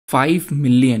5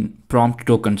 million prompt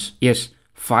tokens. Yes,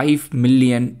 5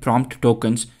 million prompt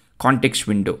tokens context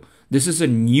window. This is a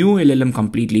new LLM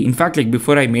completely. In fact, like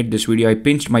before I made this video, I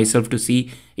pinched myself to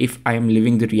see if I am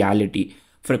living the reality.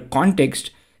 For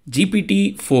context,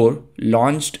 GPT-4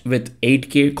 launched with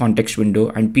 8K context window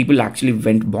and people actually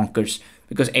went bonkers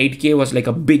because 8K was like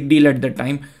a big deal at the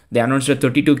time. They announced a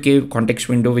 32K context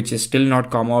window, which is still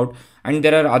not come out. And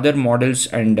there are other models,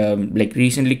 and like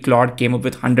recently Claude came up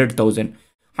with 100,000.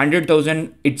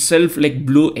 100,000 itself like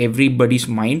blew everybody's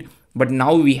mind. But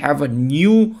now we have a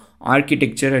new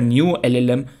architecture, a new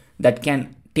LLM that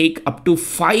can take up to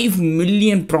 5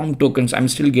 million prompt tokens. I'm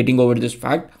still getting over this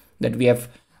fact that we have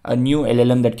a new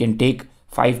LLM that can take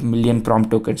 5 million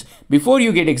prompt tokens. Before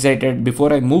you get excited,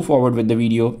 before I move forward with the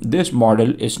video, this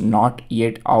model is not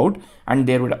yet out and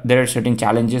there are certain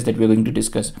challenges that we're going to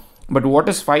discuss. But what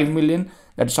is 5 million?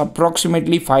 That's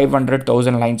approximately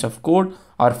 500,000 lines of code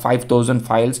or 5,000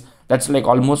 files. That's like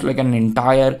almost like an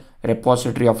entire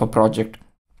repository of a project.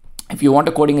 If you want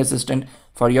a coding assistant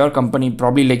for your company,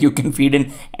 probably like you can feed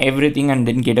in everything and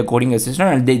then get a coding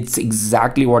assistant, and that's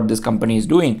exactly what this company is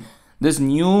doing. This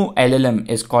new LLM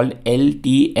is called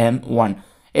LTM-1.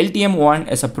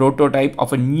 LTM-1 is a prototype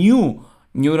of a new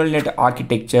neural net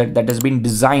architecture that has been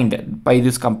designed by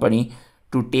this company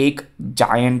to take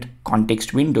giant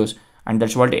context windows. And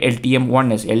that's what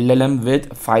LTM-1 is, LLM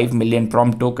with 5 million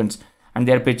prompt tokens. And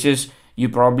their pitches, you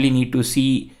probably need to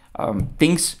see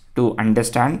things to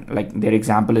understand, like their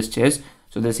example is chess.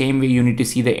 So the same way you need to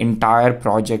see the entire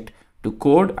project to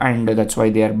code, and that's why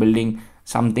they are building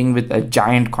something with a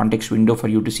giant context window for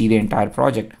you to see the entire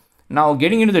project. Now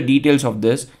getting into the details of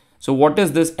this. So what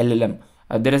is this LLM?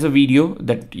 There is a video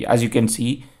that, as you can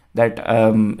see, that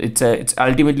it's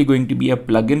ultimately going to be a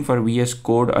plugin for VS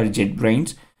Code or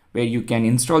JetBrains, where you can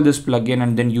install this plugin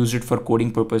and then use it for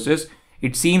coding purposes.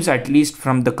 It seems, at least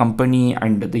from the company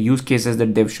and the use cases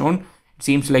that they've shown, it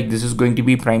seems like this is going to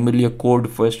be primarily a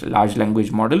code first large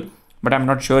language model, but I'm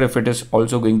not sure if it is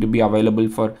also going to be available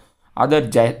for other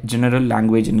general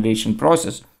language generation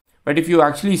process. But if you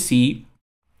actually see,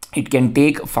 it can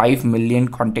take 5 million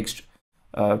context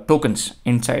tokens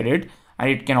inside it, and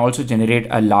it can also generate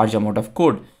a large amount of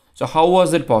code. So how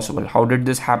was it possible? How did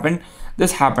this happen?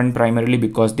 This happened primarily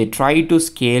because they tried to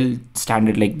scale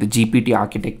standard like the GPT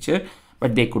architecture,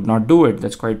 but they could not do it.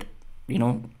 That's quite,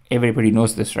 everybody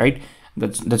knows this, right?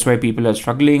 That's why people are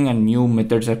struggling, and new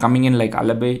methods are coming in like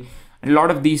Alibay. A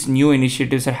lot of these new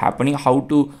initiatives are happening, how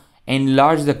to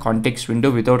enlarge the context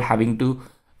window without having to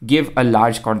give a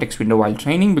large context window while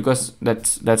training, because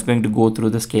that's going to go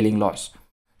through the scaling loss.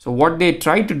 So what they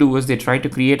tried to do was they tried to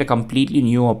create a completely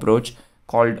new approach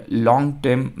called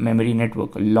long-term memory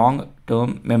network,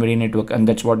 and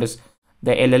that's what is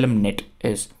the LLM net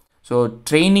is. So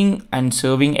training and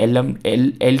serving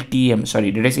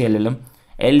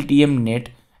LTM net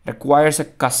requires a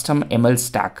custom ML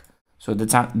stack. So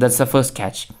that's the first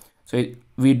catch. So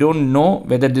we don't know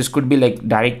whether this could be like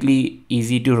directly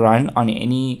easy to run on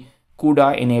any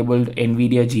CUDA enabled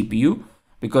NVIDIA GPU,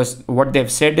 because what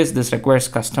they've said is this requires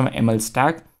custom ML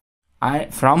stack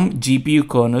from GPU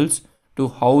kernels to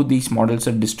how these models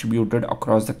are distributed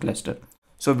across the cluster.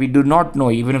 So we do not know,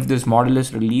 even if this model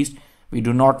is released, we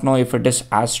do not know if it is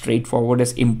as straightforward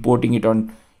as importing it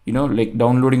on, like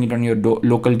downloading it on your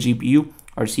local GPU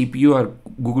or CPU or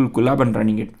Google Colab and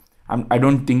running it. I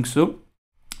don't think so.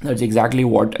 That's exactly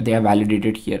what they have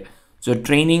validated here. So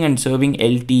training and serving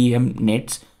LTM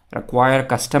nets require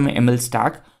custom ML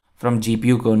stack from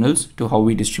GPU kernels to how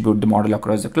we distribute the model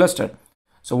across the cluster.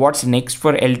 So what's next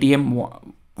for LTM-1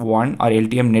 or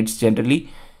LTM nets generally?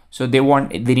 So they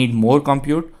need more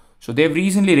compute. So they've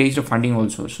recently raised a funding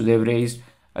also. So they've raised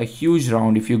a huge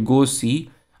round. If you go see,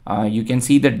 you can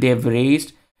see that they've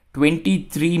raised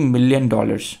 $23 million,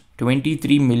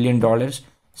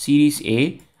 Series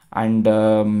A, and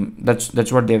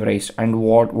that's what they've raised. And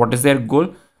what is their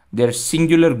goal? Their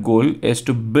singular goal is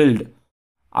to build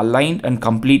aligned and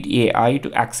complete AI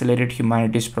to accelerate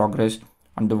humanity's progress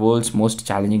on the world's most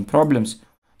challenging problems.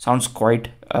 Sounds quite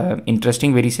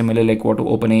interesting, very similar like what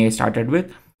OpenAI started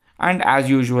with. And as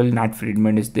usual, Nat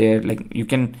Friedman is there. Like you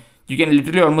can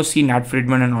literally almost see Nat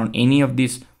Friedman on any of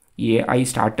these AI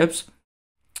startups.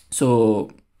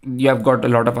 So you have got a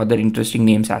lot of other interesting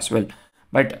names as well.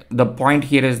 But the point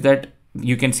here is that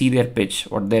you can see their pitch,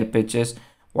 what their pitch is,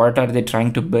 what are they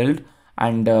trying to build.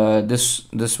 And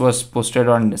this was posted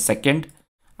on the 2nd,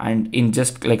 and in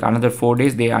just like another 4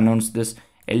 days, they announced this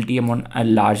LTM on a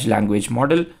large language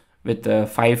model with a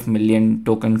 5 million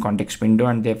token context window,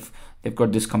 and they've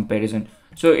got this comparison.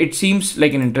 So it seems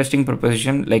like an interesting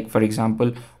proposition. Like for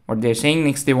example, What they're saying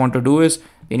next they want to do is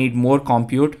they need more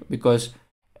compute, because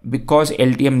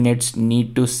LTM nets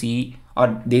need to see,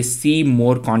 or they see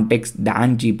more context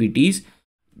than GPTs,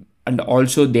 and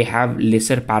also they have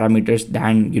lesser parameters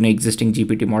than existing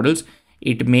GPT models.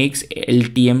 It makes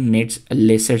LTM nets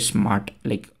lesser smart,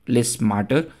 like less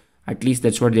smarter. At least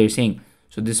that's what they're saying.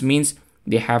 So this means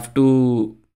they have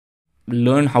to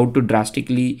learn how to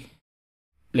drastically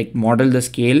like model the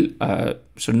scale.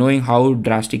 So knowing how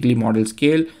drastically model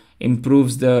scale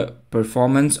improves the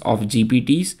performance of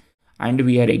GPTs, and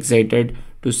we are excited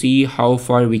to see how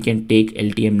far we can take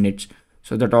LTM nets.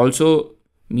 So that also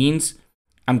means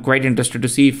I'm quite interested to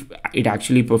see if it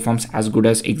actually performs as good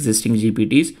as existing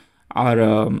GPTs,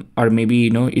 or maybe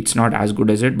it's not as good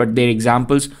as it. But their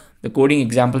examples, the coding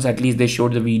examples, at least they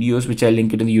showed the videos, which I'll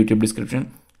link it in the YouTube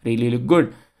description, really look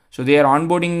good. So they are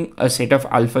onboarding a set of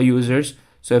alpha users.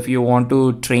 So if you want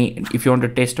to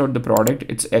test out the product,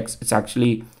 it's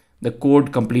actually the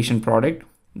code completion product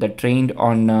that trained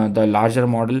on the larger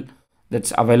model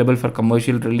that's available for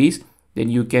commercial release. Then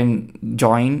you can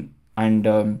join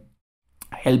and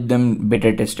help them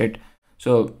beta test it.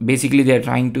 So basically they're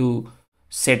trying to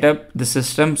set up the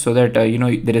system so that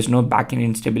there is no backend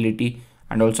instability,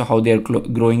 and also how they're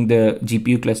growing the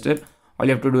GPU cluster. All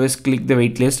you have to do is click the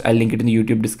waitlist. I'll link it in the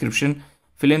YouTube description.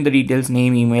 Fill in the details: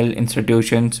 name, email,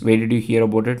 institutions, where did you hear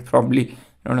about it. Probably,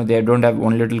 I don't know, they don't have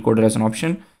one little coder as an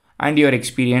option, and your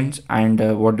experience, and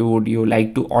what would you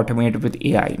like to automate with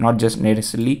AI, not just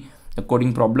necessarily the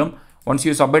coding problem. Once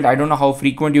you submit, I don't know how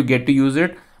frequent you get to use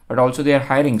it, but also they are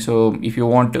hiring. So if you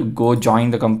want to go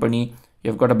join the company,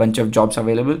 you've got a bunch of jobs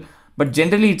available. But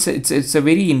generally it's a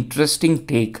very interesting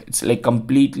take. It's like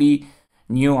completely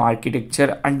new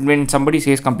architecture. And when somebody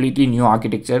says completely new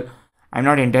architecture, I'm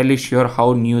not entirely sure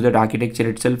how new that architecture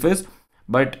itself is.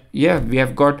 But yeah, we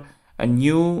have got a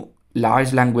new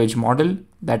large language model,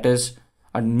 that is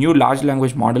a new large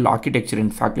language model architecture.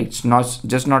 In fact, it's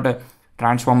not a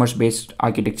transformers based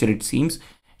architecture, it seems.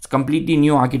 It's completely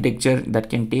new architecture that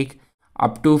can take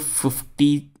up to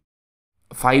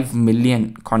 55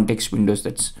 million context windows.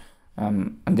 That's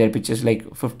and their pitch is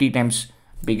like 50 times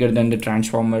bigger than the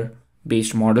transformer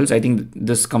based models. I think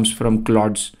this comes from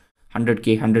Claude's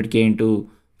 100k into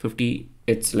 50,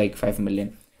 it's like 5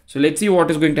 million. So let's see what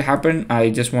is going to happen.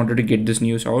 I just wanted to get this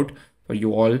news out for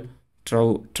you all.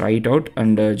 Try it out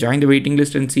and join the waiting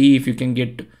list and see if you can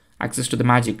get access to the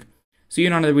magic. See you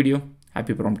in another video.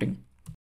 Happy prompting.